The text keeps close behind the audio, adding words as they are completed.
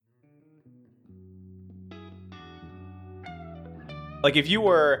Like if you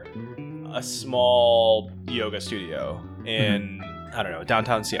were a small yoga studio in, I don't know,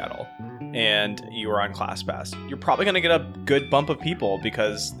 downtown Seattle, and you were on ClassPass, you're probably going to get a good bump of people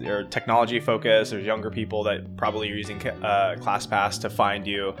because they're technology focused. There's younger people that probably are using ClassPass to find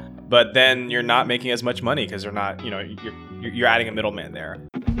you. But then you're not making as much money because they're not, you're adding a middleman there.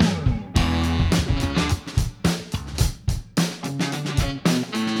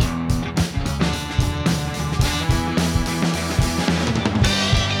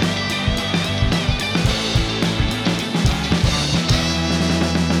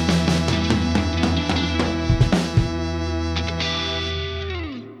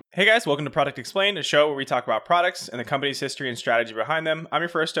 Hey guys, welcome to Product Explained, a show where we talk about products and the company's history and strategy behind them. I'm your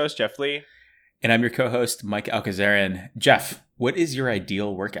first host, Jeff Lee. And I'm your co-host, Mike Alcazaran. Jeff, what is your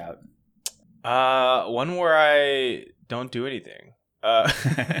ideal workout? One where I don't do anything.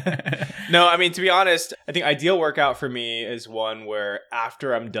 No, I mean, to be honest, I think ideal workout for me is one where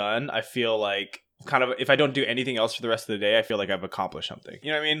after I'm done, I feel like if I don't do anything else for the rest of the day, I feel like I've accomplished something.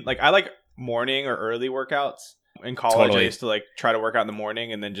 You know what I mean? Like I like morning or early workouts. In college, totally. I used to try to work out in the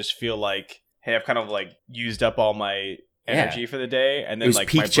morning and then just feel like, hey, I've kind of used up all my energy for the day, and then my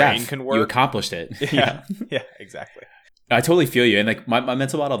Jeff. brain can work. You accomplished it. Yeah, exactly. I totally feel you, and my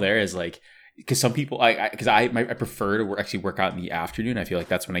mental model there is because some people, I prefer to work out in the afternoon. I feel like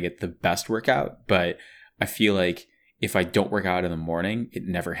that's when I get the best workout, but I feel like if I don't work out in the morning, it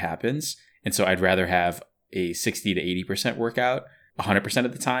never happens, and so I'd rather have a 60 to 80% workout 100%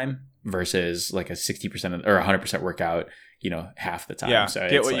 of the time versus like a 60% or 100% workout, half the time. Yeah, so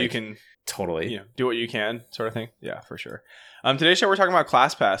get what you can. Totally. Do what you can sort of thing. Yeah, for sure. Today's show, we're talking about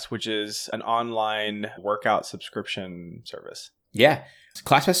ClassPass, which is an online workout subscription service. Yeah.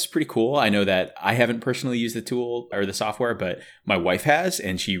 ClassPass is pretty cool. I know that I haven't personally used the tool or the software, but my wife has,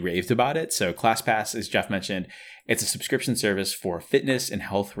 and she raved about it. So ClassPass, as Jeff mentioned, it's a subscription service for fitness and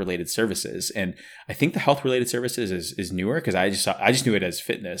health-related services. And I think the health-related services is newer because I just knew it as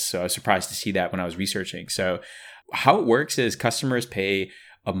fitness. So I was surprised to see that when I was researching. So how it works is customers pay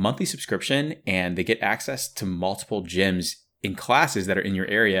a monthly subscription and they get access to multiple gyms in classes that are in your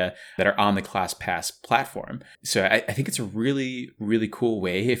area that are on the ClassPass platform. So I think it's a really, really cool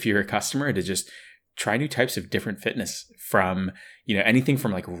way if you're a customer to just try new types of different fitness from, anything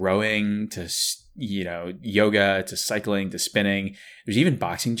from rowing to, yoga to cycling to spinning. There's even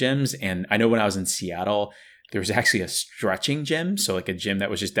boxing gyms. And I know when I was in Seattle, there was actually a stretching gym. So a gym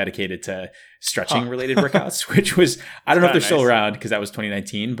that was just dedicated to stretching related workouts, which was, I don't know if they're still around because that was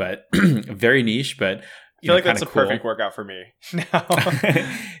 2019, but very niche, but I feel like that's a perfect workout for me now,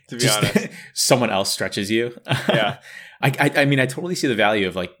 to be honest. Someone else stretches you. Yeah. I mean, I totally see the value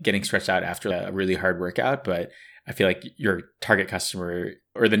of getting stretched out after a really hard workout, but I feel like your target customer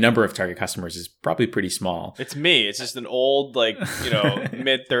or the number of target customers is probably pretty small. It's me. It's just an old,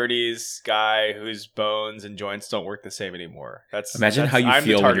 mid-30s guy whose bones and joints don't work the same anymore. Imagine how you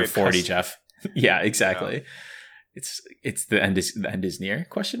feel when you're 40, Jeff. Yeah, exactly. Yeah. It's the end is near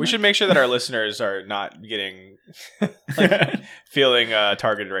question. We should make sure that our listeners are not getting feeling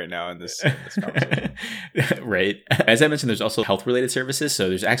targeted right now in this conversation. Right. As I mentioned, there's also health related services. So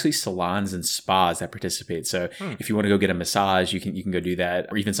there's actually salons and spas that participate. So if you want to go get a massage, you can go do that,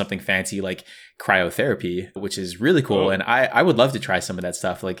 or even something fancy like cryotherapy, which is really cool. And I would love to try some of that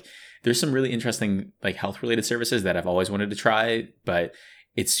stuff. There's some really interesting health related services that I've always wanted to try, but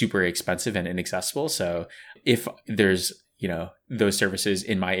it's super expensive and inaccessible. So if there's, those services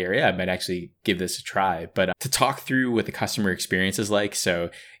in my area, I might actually give this a try. But to talk through what the customer experience is like, so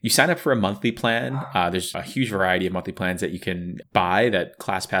you sign up for a monthly plan. There's a huge variety of monthly plans that you can buy that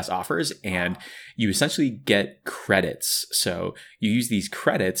ClassPass offers, and you essentially get credits. So you use these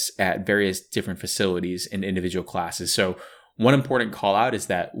credits at various different facilities in individual classes. So one important call out is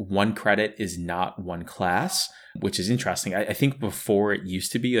that one credit is not one class, which is interesting. I think before it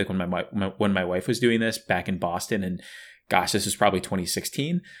used to be when my wife was doing this back in Boston, and gosh, this was probably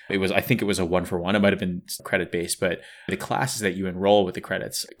 2016. I think it was a 1-for-1. It might have been credit based, but the classes that you enroll with the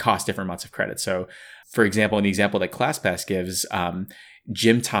credits cost different amounts of credit. So for example, in the example that ClassPass gives,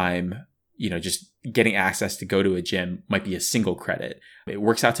 gym time, just getting access to go to a gym might be a single credit. It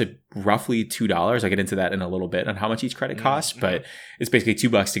works out to roughly $2. I'll get into that in a little bit on how much each credit costs, but it's basically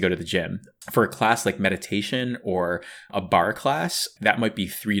 $2 to go to the gym. For a class like meditation or a bar class, that might be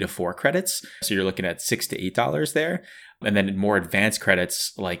 3 to 4 credits. So you're looking at $6 to $8 there. And then more advanced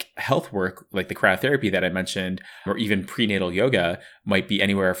credits like health work, like the cryotherapy that I mentioned, or even prenatal yoga might be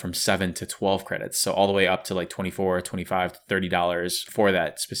anywhere from 7 to 12 credits. So all the way up to $24, $25 to $30 for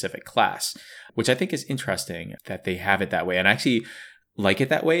that specific class, which I think is interesting that they have it that way. And actually, like it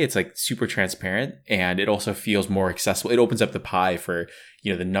that way. It's like super transparent, and it also feels more accessible. It opens up the pie for,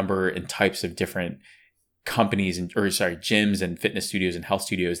 the number and types of different companies gyms and fitness studios and health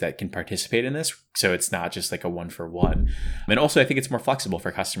studios that can participate in this. So it's not just like a one for one. And also I think it's more flexible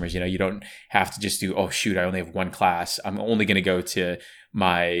for customers. You don't have to just do, oh shoot, I only have one class. I'm only going to go to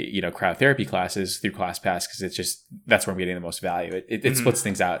my, cryotherapy classes through ClassPass because that's where I'm getting the most value. It splits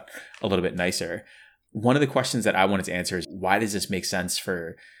things out a little bit nicer. One of the questions that I wanted to answer is, why does this make sense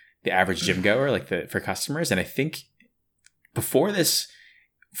for the average gym goer, for customers? And I think before this,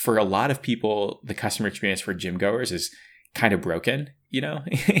 for a lot of people, the customer experience for gym goers is kind of broken.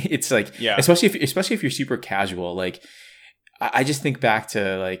 It's like, especially if you're super casual. Like, I just think back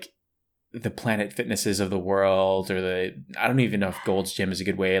to like the Planet Fitnesses of the world, or I don't even know if Gold's Gym is a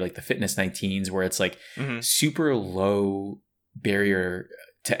good way, like the Fitness 19s, where it's like super low barrier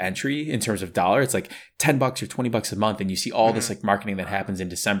to entry in terms of dollar. It's like $10 or $20 a month, and you see all this like marketing that happens in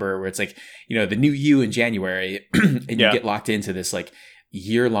December, where it's like, the new you in January, and you get locked into this like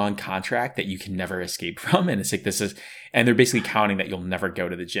year-long contract that you can never escape from. And it's like, and they're basically counting that you'll never go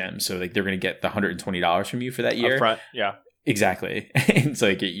to the gym. So like they're going to get the $120 from you for that year. Upfront. Yeah, exactly. And it's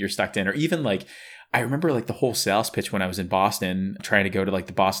like, you're stuck in. Or even like, I remember like the whole sales pitch when I was in Boston trying to go to like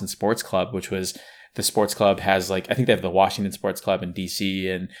the Boston Sports Club, which was, the sports club has like, I think they have the Washington Sports Club in DC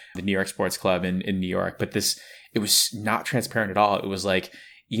and the New York Sports Club in New York. But it was not transparent at all. It was like,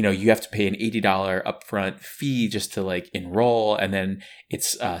 you have to pay an $80 upfront fee just to like enroll. And then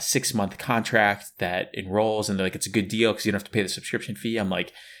it's a 6-month contract that enrolls, and they're like, it's a good deal because you don't have to pay the subscription fee. I'm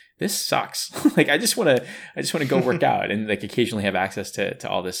like, this sucks. Like, I just want to go work out and like occasionally have access to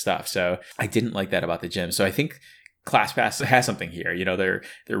all this stuff. So I didn't like that about the gym. So I think ClassPass has something here.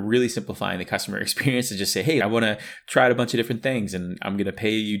 They're really simplifying the customer experience to just say, hey, I want to try out a bunch of different things, and I'm going to pay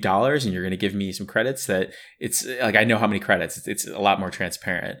you dollars, and you're going to give me some credits that it's like, I know how many credits. It's a lot more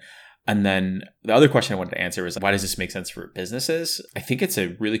transparent. And then the other question I wanted to answer was, why does this make sense for businesses? I think it's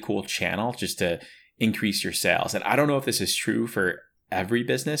a really cool channel just to increase your sales. And I don't know if this is true for every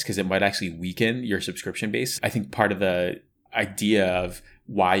business, because it might actually weaken your subscription base. I think part of the idea of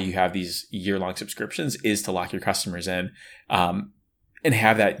why you have these year-long subscriptions is to lock your customers in, and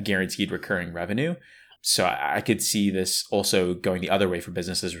have that guaranteed recurring revenue. So I could see this also going the other way for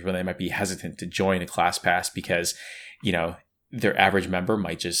businesses where they might be hesitant to join a ClassPass because, their average member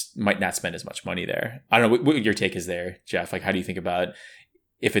might not spend as much money there. I don't know what your take is there, Jeff. Like, how do you think about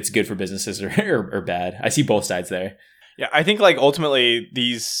if it's good for businesses or bad? I see both sides there. Yeah, I think like ultimately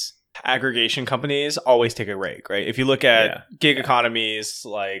these aggregation companies always take a rake, right? If you look at gig economies,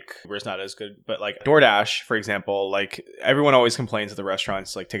 like where it's not as good, but like DoorDash, for example, like everyone always complains that the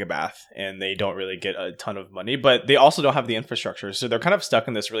restaurants like take a bath and they don't really get a ton of money, but they also don't have the infrastructure. So they're kind of stuck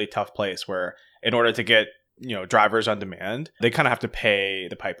in this really tough place where in order to get, drivers on demand, they kind of have to pay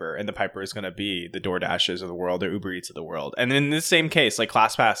the piper, and the piper is going to be the DoorDashes of the world, or Uber Eats of the world. And in this same case, like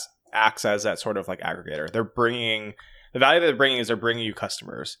ClassPass acts as that sort of like aggregator. The value that they're bringing is they're bringing you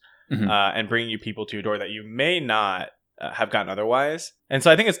customers. And bringing you people to your door that you may not have gotten otherwise. And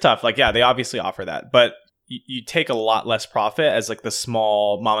so I think it's tough. Like, yeah, they obviously offer that, but you take a lot less profit as like the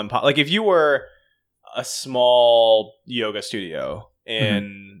small mom and pop. Like if you were a small yoga studio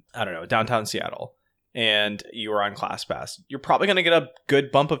in, I don't know, downtown Seattle, and you were on ClassPass, you're probably going to get a good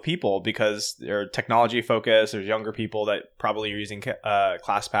bump of people because they're technology focused. There's younger people that probably are using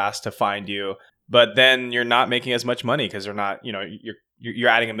ClassPass to find you. But then you're not making as much money because they're not, you're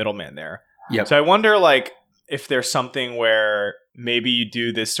adding a middleman there. Yep. So I wonder, like, if there's something where maybe you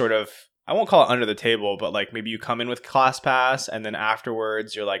do this sort of, I won't call it under the table, but like maybe you come in with ClassPass and then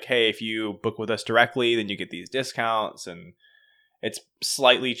afterwards you're like, hey, if you book with us directly, then you get these discounts, and it's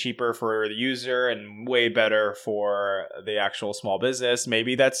slightly cheaper for the user and way better for the actual small business.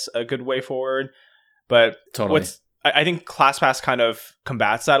 Maybe that's a good way forward. But totally. I think ClassPass kind of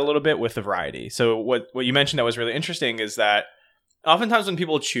combats that a little bit with the variety. So what you mentioned that was really interesting is that oftentimes when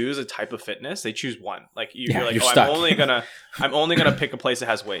people choose a type of fitness, they choose one. Like you're like, I'm only gonna pick a place that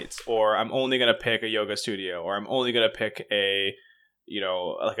has weights, or I'm only gonna pick a yoga studio, or I'm only gonna pick a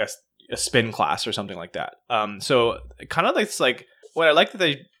spin class or something like that. So kind of like what I like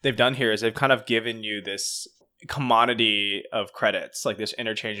that they've done here is they've kind of given you this commodity of credits, like this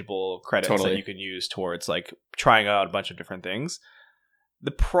interchangeable credits that you can use towards like trying out a bunch of different things. The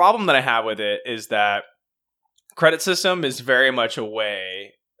problem that I have with it is that credit system is very much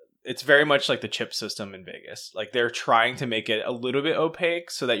it's very much like the chip system in Vegas. Like they're trying to make it a little bit opaque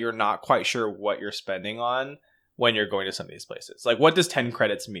so that you're not quite sure what you're spending on when you're going to some of these places. Like, what does 10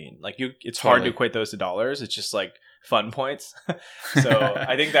 credits mean? Like, it's hard to equate those to dollars. It's just like fun points. So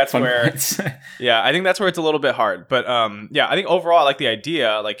I think that's where, yeah, I think that's where it's a little bit hard. But yeah, I think overall I like the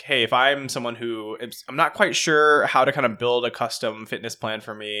idea. Like, hey, if I'm someone who I'm not quite sure how to kind of build a custom fitness plan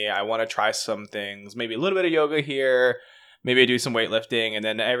for me, I want to try some things, maybe a little bit of yoga here, maybe I do some weightlifting, and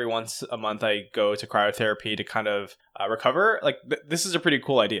then every once a month I go to cryotherapy to kind of recover. Like, this is a pretty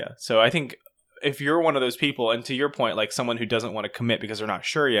cool idea. So I think if you're one of those people, and to your point, like someone who doesn't want to commit because they're not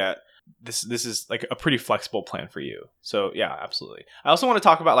sure yet, this is like a pretty flexible plan for you. So yeah, absolutely. I also want to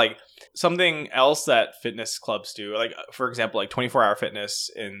talk about like something else that fitness clubs do. Like, for example, like 24 Hour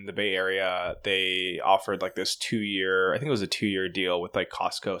Fitness in the Bay Area, they offered like this 2-year, I think it was a 2-year deal with like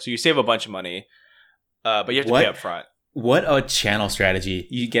Costco. So you save a bunch of money, but you have to pay up front. What a channel strategy.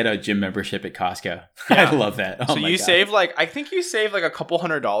 You get a gym membership at Costco. Yeah. I love that. So you save like, I think you save like a couple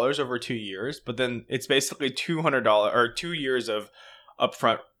 $100s over 2 years, but then it's basically $200 or 2 years of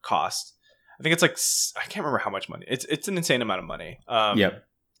upfront cost. I think it's like, I can't remember how much money. It's an insane amount of money. Yep.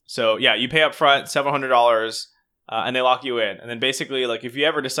 So yeah, you pay up front several $100s and they lock you in. And then basically, like, if you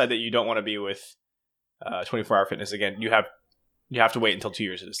ever decide that you don't want to be with 24 Hour Fitness again, you have to wait until 2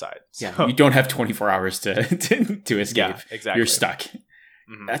 years to decide. So, yeah, you don't have 24 hours to escape. Yeah, exactly. You're stuck.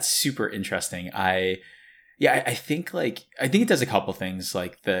 Mm-hmm. That's super interesting. I think it does a couple things,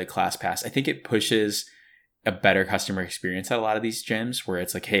 like the ClassPass. I think it pushes a better customer experience at a lot of these gyms where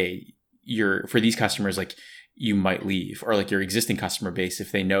it's like, hey, for these customers, like, you might leave, or like your existing customer base,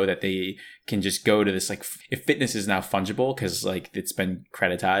 if they know that they can just go to this, like, if fitness is now fungible because like it's been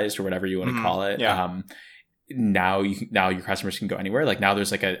creditized or whatever you want to call it. Yeah. Now your customers can go anywhere. Like, now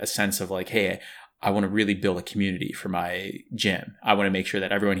there's like a sense of like, hey, I want to really build a community for my gym. I want to make sure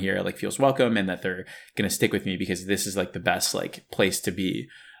that everyone here like feels welcome and that they're going to stick with me because this is like the best like place to be.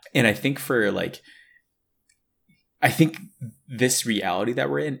 And I think this reality that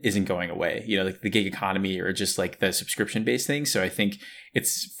we're in isn't going away, like the gig economy or just like the subscription based thing. So I think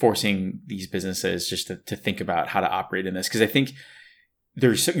it's forcing these businesses just to think about how to operate in this. Cause I think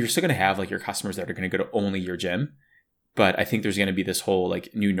you're still going to have like your customers that are going to go to only your gym. But I think there's going to be this whole like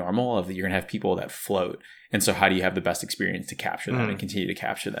new normal of you're going to have people that float. And so how do you have the best experience to capture them and continue to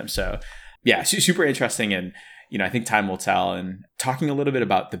capture them? So yeah, super interesting. And, I think time will tell. And talking a little bit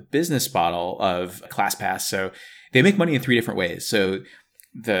about the business model of ClassPass. So they make money in 3 different ways. So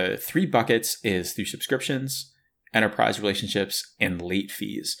the 3 buckets is through subscriptions, enterprise relationships, and late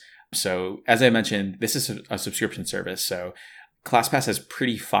fees. So as I mentioned, this is a subscription service. So ClassPass has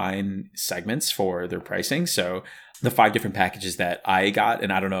pretty fine segments for their pricing. So the 5 different packages that I got,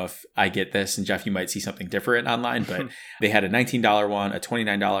 and I don't know if I get this, and Jeff, you might see something different online, but they had a $19 one, a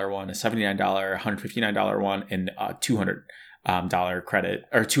 $29 one, a $79, $159 one, and a $200 credit,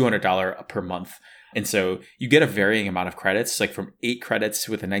 or $200 per month. And so you get a varying amount of credits, like from 8 credits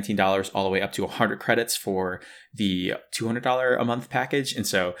with the $19 all the way up to 100 credits for the $200 a month package. And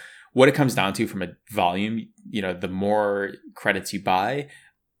so what it comes down to from a volume, the more credits you buy,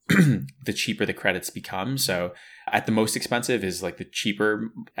 the cheaper the credits become. So at the most expensive is like the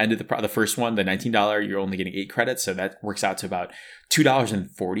cheaper end of the first one, the $19, you're only getting 8 credits. So that works out to about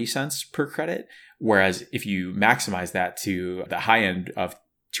 $2.40 per credit. Whereas if you maximize that to the high end of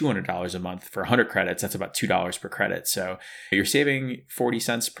 $200 a month for 100 credits, that's about $2 per credit. So you're saving 40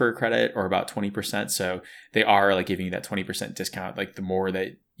 cents per credit, or about 20%. So they are like giving you that 20% discount, like the more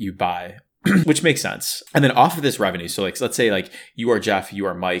that you buy, which makes sense. And then off of this revenue, so like, let's say like you are Jeff, you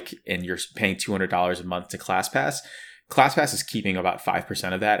are Mike, and you're paying $200 a month to ClassPass. ClassPass is keeping about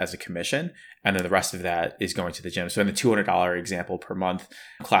 5% of that as a commission, and then the rest of that is going to the gym. So in the $200 example per month,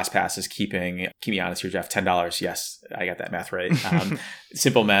 ClassPass is keeping, keep me honest here, Jeff, $10. Yes, I got that math right.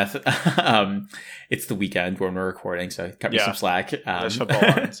 Simple math. It's the weekend when we're recording, so cut me some slack. There's football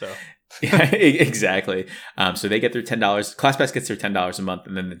on, so. Yeah, exactly. So they get their $10. ClassPass gets their $10 a month,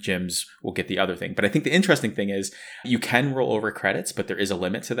 and then the gyms will get the other thing. But I think the interesting thing is you can roll over credits, but there is a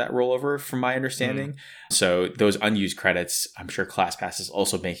limit to that rollover, from my understanding. So those unused credits, I'm sure ClassPass is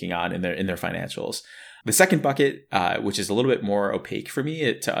also banking on in their financials. The second bucket, which is a little bit more opaque for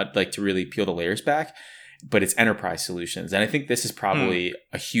me, to really peel the layers back, but it's enterprise solutions, and I think this is probably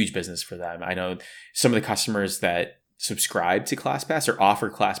a huge business for them. I know some of the customers that subscribe to ClassPass or offer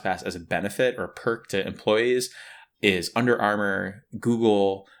ClassPass as a benefit or perk to employees is Under Armour,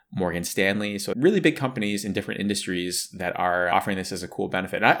 Google, Morgan Stanley. So really big companies in different industries that are offering this as a cool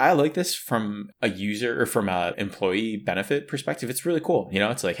benefit. And I like this from a user or from an employee benefit perspective. It's really cool.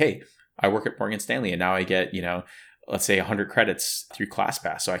 It's like, hey, I work at Morgan Stanley and now I get, let's say 100 credits through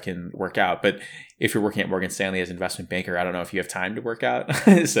ClassPass so I can work out. But if you're working at Morgan Stanley as an investment banker, I don't know if you have time to work out.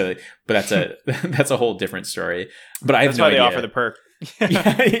 But that's a whole different story. But I have no idea. That's why they offer the perk. You're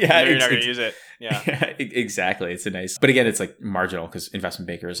not going to use it. Yeah, exactly. It's a nice, but again, it's like marginal because investment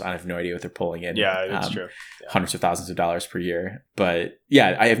bankers, I have no idea what they're pulling in. Yeah, that's true. Yeah. Hundreds of thousands of dollars per year. But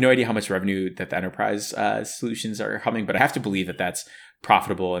yeah, I have no idea how much revenue that the enterprise solutions are humming, but I have to believe that that's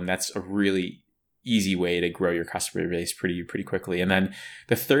profitable and that's a really easy way to grow your customer base pretty quickly. And then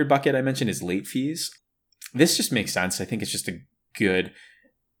the third bucket I mentioned is late fees. This just makes sense. I think it's just a good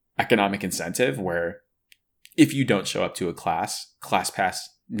economic incentive where if you don't show up to a class, ClassPass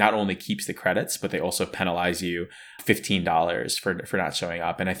not only keeps the credits, but they also penalize you $15 for not showing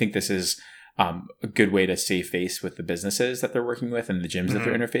up. And I think this is a good way to save face with the businesses that they're working with and the gyms that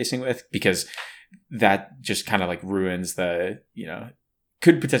they're interfacing with, because that just kind of like ruins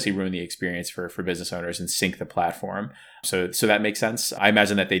could potentially ruin the experience for business owners and sink the platform. So that makes sense. I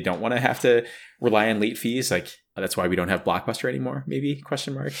imagine that they don't want to have to rely on late fees. Like that's why we don't have Blockbuster anymore, maybe ?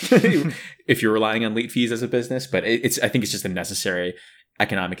 If you're relying on late fees as a business, but I think it's just a necessary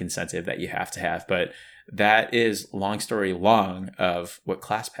economic incentive that you have to have. But that is long story long of what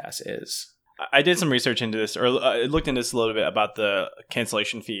ClassPass is. I did some research into this, or I looked into this a little bit about the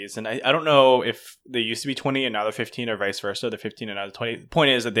cancellation fees. And I don't know if they used to be 20 and now they're 15 or vice versa. They're 15 and now they're 20. The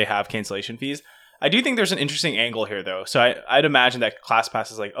point is that they have cancellation fees. I do think there's an interesting angle here, though. So I'd imagine that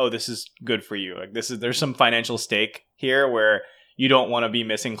ClassPass is like, oh, this is good for you. Like there's some financial stake here where you don't want to be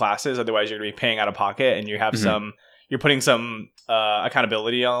missing classes. Otherwise, you're going to be paying out of pocket, and you have you're putting some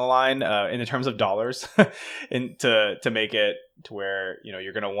accountability on the line in the terms of dollars to make it to where,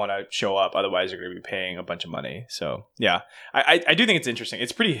 you're going to want to show up. Otherwise, you're going to be paying a bunch of money. So yeah, I do think it's interesting.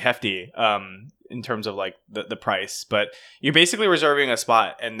 It's pretty hefty in terms of like the price, but you're basically reserving a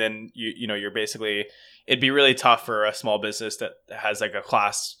spot, and then you're basically, it'd be really tough for a small business that has like a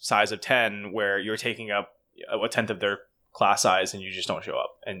class size of 10 where you're taking up a tenth of their class size and you just don't show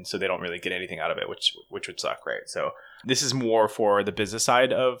up, and so they don't really get anything out of it, which would suck, right? So this is more for the business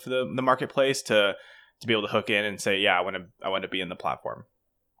side of the marketplace to be able to hook in and say, yeah, I want to be in the platform.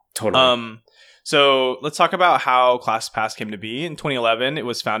 Totally. So let's talk about how ClassPass came to be. In 2011, it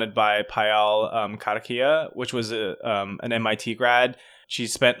was founded by Payal Katakia, which was an MIT grad. She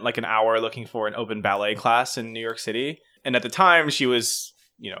spent like an hour looking for an open ballet class in New York City, and at the time she was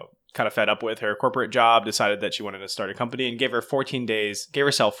kind of fed up with her corporate job, decided that she wanted to start a company, and gave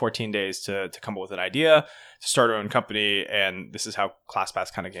herself 14 days to come up with an idea to start her own company. And this is how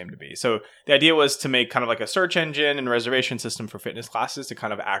ClassPass kind of came to be. So the idea was to make kind of like a search engine and reservation system for fitness classes to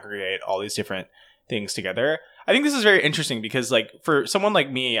kind of aggregate all these different things together. I think this is very interesting because like for someone like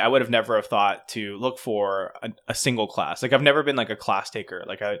me, I would have never have thought to look for a single class. Like I've never been like a class taker.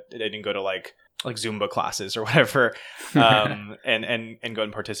 Like I didn't go to like Zumba classes or whatever, and go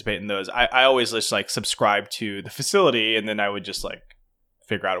and participate in those. I always just like subscribe to the facility, and then I would just like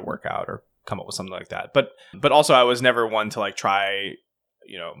figure out a workout or come up with something like that. But also I was never one to like try,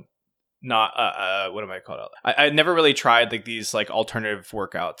 not what am I called? I never really tried like these like alternative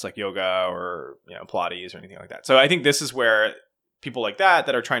workouts like yoga or Pilates or anything like that. So I think this is where people like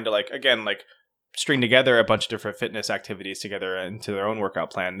that are trying to like, again, like string together a bunch of different fitness activities together into their own workout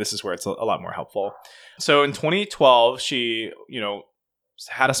plan. This is where it's a lot more helpful. So in 2012, she,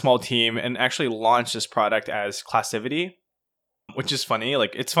 had a small team and actually launched this product as Classivity, which is funny.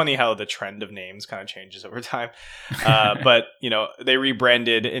 Like it's funny how the trend of names kind of changes over time. But they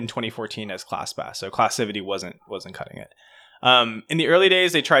rebranded in 2014 as ClassPass. So Classivity wasn't cutting it. In the early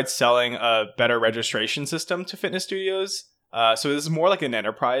days, they tried selling a better registration system to fitness studios. So this is more like an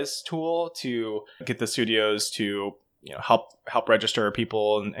enterprise tool to get the studios to help register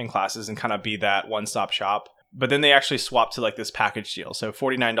people in classes and kind of be that one-stop shop. But then they actually swapped to like this package deal. So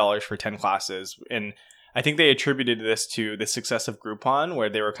 $49 for 10 classes. And I think they attributed this to the success of Groupon, where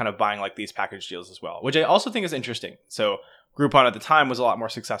they were kind of buying like these package deals as well, which I also think is interesting. So Groupon at the time was a lot more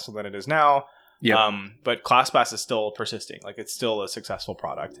successful than it is now. Yeah. But ClassPass is still persisting. Like it's still a successful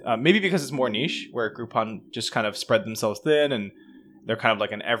product. Maybe because it's more niche, where Groupon just kind of spread themselves thin, and they're kind of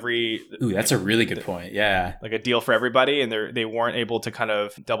like an every. Ooh, that's a really good point. Yeah. Like a deal for everybody, and they weren't able to kind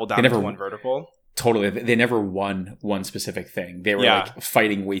of double down into one vertical. Totally. They never won one specific thing. They were like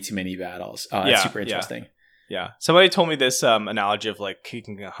fighting way too many battles. That's super interesting. Yeah. Somebody told me this analogy of like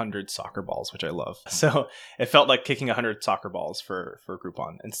kicking 100 soccer balls, which I love. So it felt like kicking 100 soccer balls for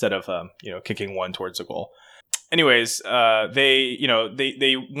Groupon instead of kicking one towards a goal. Anyways,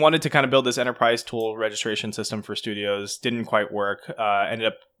 they wanted to kind of build this enterprise tool registration system for studios. Didn't quite work. Ended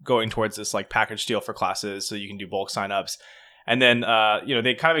up going towards this like package deal for classes, so you can do bulk signups. And then,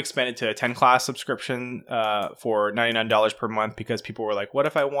 they kind of expanded to a 10 class subscription for $99 per month because people were like, what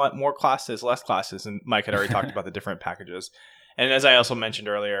if I want more classes, less classes? And Mike had already talked about the different packages. And as I also mentioned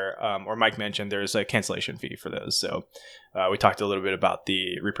earlier, or Mike mentioned, there's a cancellation fee for those. So we talked a little bit about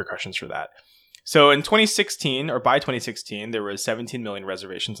the repercussions for that. So in 2016, or by 2016, there was 17 million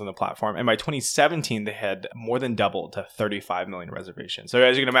reservations on the platform. And by 2017, they had more than doubled to 35 million reservations. So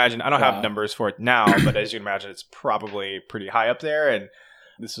as you can imagine, I don't have numbers for it now, but as you can imagine, it's probably pretty high up there. And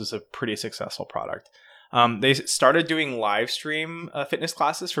this was a pretty successful product. They started doing live stream fitness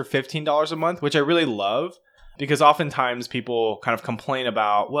classes for $15 a month, which I really love. Because oftentimes people kind of complain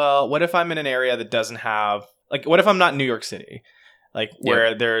about, well, what if I'm in an area that doesn't have, like, what if I'm not in New York City? Like,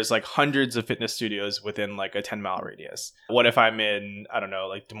 where there's like hundreds of fitness studios within like a 10-mile radius. What if I'm in, I don't know,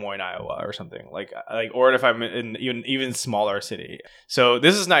 like Des Moines, Iowa or something? Like, or if I'm in even smaller city. So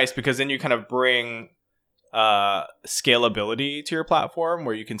this is nice because then you kind of bring scalability to your platform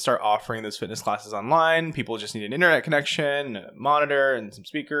where you can start offering those fitness classes online. People just need an internet connection, a monitor, and some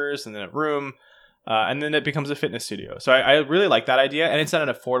speakers, and then a room. And then it becomes a fitness studio. So I really like that idea. And it's at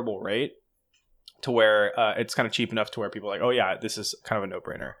an affordable rate to where it's kind of cheap enough to where people are like, oh yeah, this is kind of a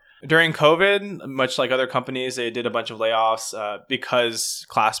no-brainer. During COVID, much like other companies, they did a bunch of layoffs because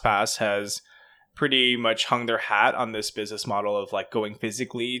ClassPass has pretty much hung their hat on this business model of like going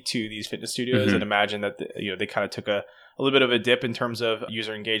physically to these fitness studios. And imagine that they kind of took a little bit of a dip in terms of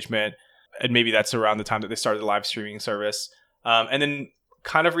user engagement. And maybe that's around the time that they started the live streaming service. And then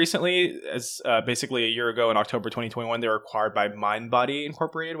kind of recently, as basically a year ago in October 2021, they were acquired by MindBody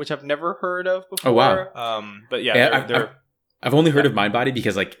Incorporated, which I've never heard of before. Oh, wow. But yeah, I've only heard of MindBody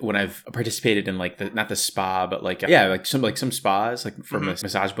because like when I've participated in like not the spa, but like some spas like for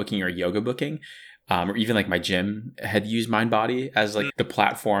massage booking or yoga booking, or even like my gym had used MindBody as like the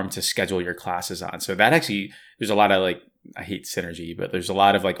platform to schedule your classes on. So that actually, there's a lot of like, I hate synergy, but there's a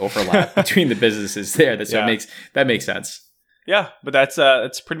lot of like overlap between the businesses there. That makes sense. Yeah, but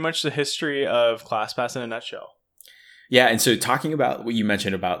that's pretty much the history of ClassPass in a nutshell. Yeah, and so talking about what you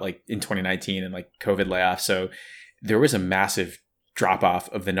mentioned about like in 2019 and like COVID layoffs, so there was a massive drop off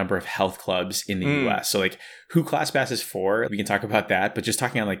of the number of health clubs in the US. So like who ClassPass is for, we can talk about that, but just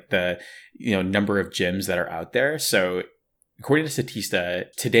talking on like the number of gyms that are out there. So according to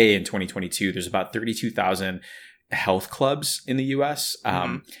Statista, today in 2022, there's about 32,000 health clubs in the US,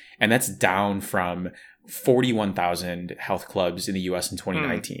 and that's down from 41,000 health clubs in the US in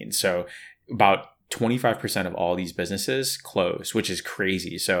 2019. So about 25% of all these businesses closed, which is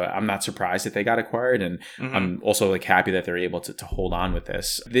crazy. So I'm not surprised that they got acquired. And I'm also like happy that they're able to hold on with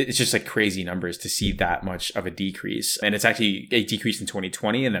this. It's just like crazy numbers to see that much of a decrease. And it's actually a decrease in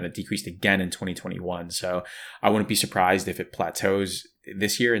 2020 and then it decreased again in 2021. So I wouldn't be surprised if it plateaus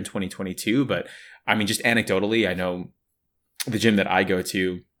this year in 2022. But I mean, just anecdotally, I know the gym that I go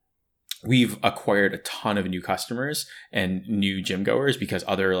to, we've acquired a ton of new customers and new gym goers because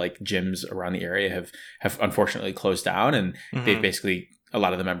other like gyms around the area have unfortunately closed down, and they've basically, a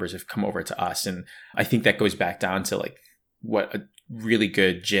lot of the members have come over to us. And I think that goes back down to like what a really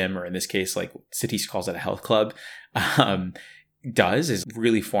good gym, or in this case, like Satish calls it a health club, does is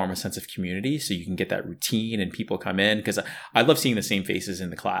really form a sense of community. So you can get that routine and people come in, because I love seeing the same faces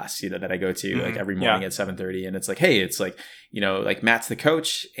in the class, that I go to like every morning at 7:30. And it's like, hey, it's like, like Matt's the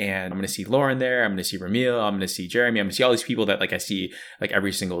coach and I'm going to see Lauren there. I'm going to see Ramil. I'm going to see Jeremy. I'm going to see all these people that like I see like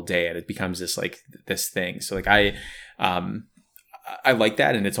every single day, and it becomes this like this thing. So like I like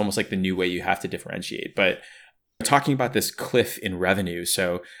that. And it's almost like the new way you have to differentiate. But talking about this cliff in revenue.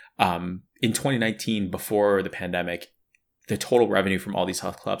 So in 2019, before the pandemic, the total revenue from all these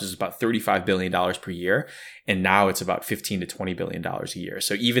health clubs is about $35 billion per year. And now it's about $15 to $20 billion a year.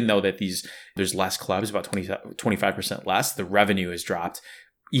 So even though that there's less clubs, about 25% less, the revenue has dropped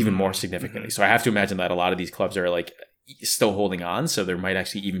even more significantly. So I have to imagine that a lot of these clubs are like still holding on. So there might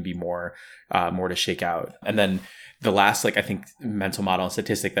actually even be more to shake out. And then the last, like, I think mental model and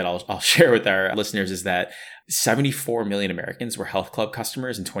statistic that I'll share with our listeners is that 74 million Americans were health club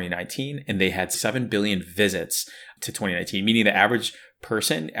customers in 2019, and they had 7 billion visits to 2019, meaning the average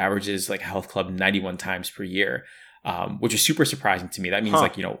person averages like a health club 91 times per year, which is super surprising to me. That means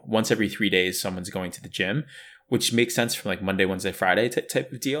like, once every 3 days, someone's going to the gym, which makes sense from like Monday, Wednesday, Friday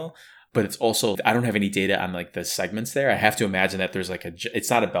type of deal. But it's also, I don't have any data on like the segments there. I have to imagine that there's like it's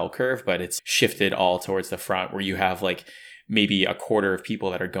not a bell curve, but it's shifted all towards the front, where you have like maybe a quarter of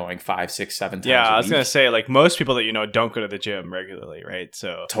people that are going 5, 6, 7 times. Yeah, I was going to say, like, most people that don't go to the gym regularly, right?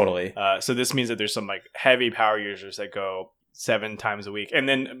 So totally. So this means that there's some like heavy power users that go 7 times a week, and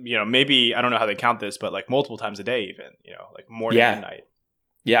then maybe, I don't know how they count this, but like multiple times a day, even like morning and night.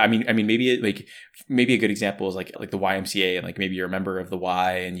 Yeah, I mean, maybe a good example is like the YMCA, and like maybe you're a member of the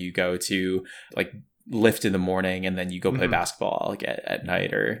Y and you go to like lift in the morning and then you go play basketball like at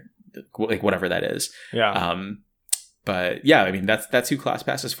night or like whatever that is. Yeah. But yeah, I mean that's who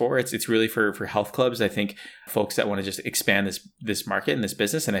ClassPass is for. It's really for health clubs. I think folks that want to just expand this market and this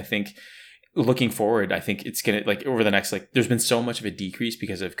business. And I think looking forward, I think it's gonna like over the next there's been so much of a decrease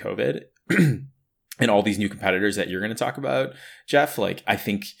because of COVID and all these new competitors that you're going to talk about, Jeff. Like I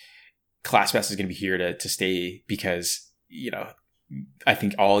think ClassPass is going to be here to stay because I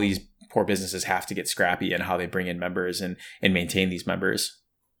think all these poor businesses have to get scrappy in how they bring in members and maintain these members.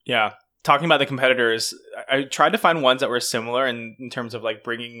 Yeah. Talking about the competitors, I tried to find ones that were similar in terms of like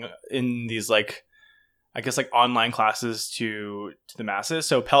bringing in these online classes to the masses.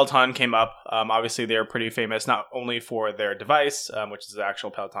 So Peloton came up. Obviously, they're pretty famous not only for their device, which is the actual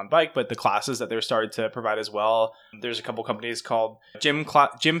Peloton bike, but the classes that they're started to provide as well. There's a couple companies called Gym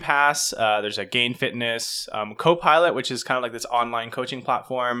Pass. There's a Gain Fitness, Copilot, which is kind of like this online coaching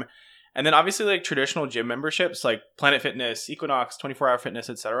platform. And then obviously like traditional gym memberships like Planet Fitness, Equinox, 24 Hour Fitness,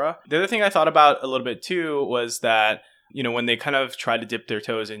 etc. The other thing I thought about a little bit too was that, when they kind of tried to dip their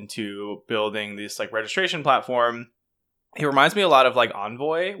toes into building this like registration platform, it reminds me a lot of like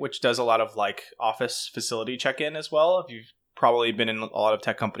Envoy, which does a lot of like office facility check-in as well. If you've probably been in a lot of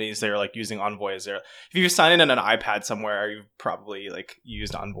tech companies, they're like using Envoy as their, if you sign in on an iPad somewhere, you've probably like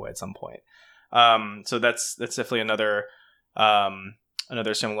used Envoy at some point. So that's definitely another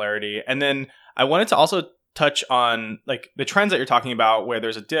similarity. And then I wanted to also touch on like the trends that you're talking about where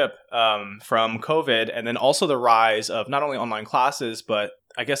there's a dip from COVID and then also the rise of not only online classes, but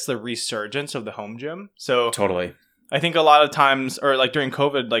I guess the resurgence of the home gym. So totally. I think a lot of times or like during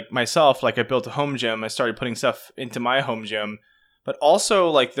COVID, like myself, like I built a home gym. I started putting stuff into my home gym, but also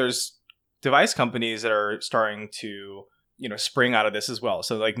like there's device companies that are starting to spring out of this as well.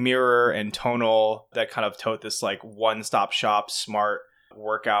 So like Mirror and Tonal that kind of tote this like one-stop shop smart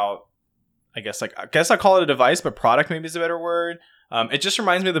workout. I guess I call it a device, but product maybe is a better word. It just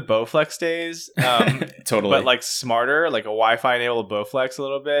reminds me of the Bowflex days. Totally. But like smarter, like a Wi-Fi enabled Bowflex a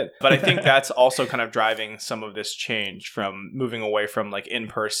little bit. But I think that's also kind of driving some of this change from moving away from like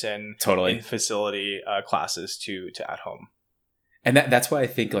in-person, in-facility classes to at home. And that's why I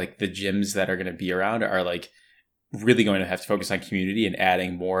think like the gyms that are going to be around are like really going to have to focus on community and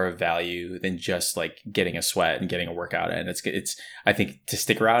adding more value than just like getting a sweat and getting a workout in. It's I think to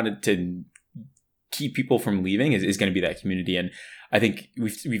stick around and to keep people from leaving is going to be that community. And I think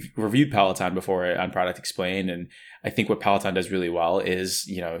we've reviewed Peloton before on Product Explained. And I think what Peloton does really well is,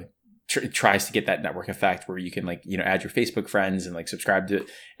 tries to get that network effect where you can like, add your Facebook friends and like subscribe to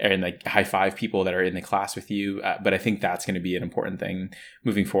and like high five people that are in the class with you. But I think that's going to be an important thing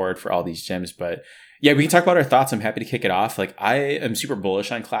moving forward for all these gyms. But yeah, we can talk about our thoughts. I'm happy to kick it off. Like I am super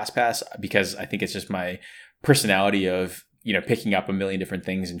bullish on ClassPass because I think it's just my personality of, picking up a million different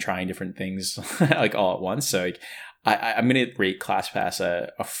things and trying different things like all at once. So like, I'm going to rate ClassPass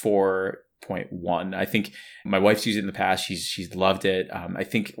a 4.1. I think my wife's used it in the past. She's loved it. I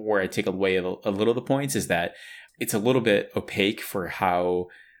think where I take away a little of the points is that it's a little bit opaque for how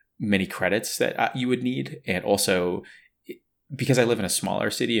many credits that you would need. And also because I live in a smaller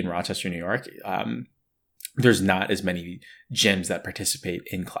city in Rochester, New York, there's not as many gyms that participate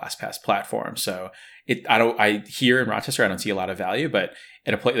in ClassPass platform. So I here in Rochester, I don't see a lot of value, but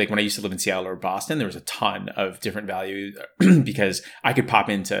at a place like when I used to live in Seattle or Boston, there was a ton of different value because I could pop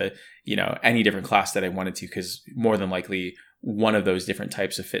into, any different class that I wanted to, because more than likely one of those different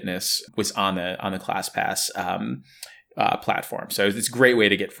types of fitness was on the ClassPass platform. So it's a great way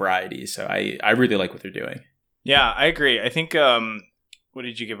to get variety. So I really like what they're doing. Yeah, I agree. I think, what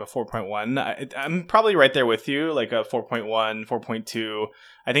did you give, a 4.1? I'm probably right there with you, like a 4.1, 4.2.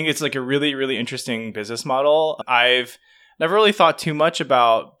 I think it's like a really, really interesting business model. I've never really thought too much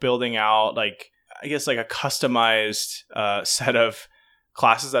about building out like, I guess like a customized set of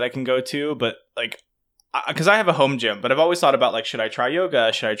classes that I can go to. But like, because I have a home gym, but I've always thought about like, should I try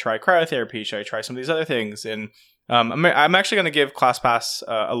yoga? Should I try cryotherapy? Should I try some of these other things? And I'm actually going to give ClassPass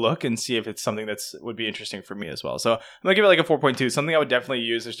a look and see if it's something that's would be interesting for me as well. So I'm going to give it like a 4.2, something I would definitely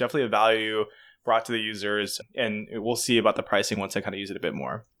use. There's definitely a value brought to the users, and we'll see about the pricing once I kind of use it a bit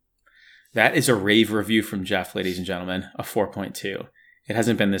more. That is a rave review from Jeff, ladies and gentlemen, a 4.2. It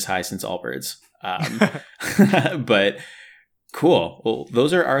hasn't been this high since Allbirds. But Cool. Well,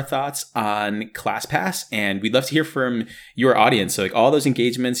 those are our thoughts on ClassPass, and we'd love to hear from your audience. So like all those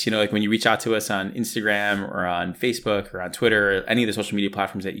engagements, like when you reach out to us on Instagram or on Facebook or on Twitter, or any of the social media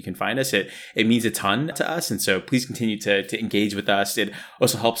platforms that you can find us, it means a ton to us. And so please continue to engage with us. It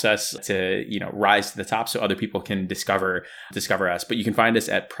also helps us to, rise to the top so other people can discover us. But you can find us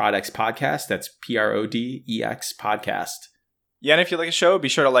at Prodex Podcast. That's PRODEX Podcast. Yeah, and if you like a show, be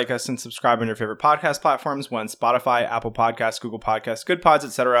sure to like us and subscribe on your favorite podcast platforms, one Spotify, Apple Podcasts, Google Podcasts, Good Pods,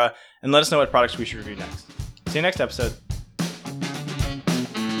 etc. And let us know what products we should review next. See you next episode.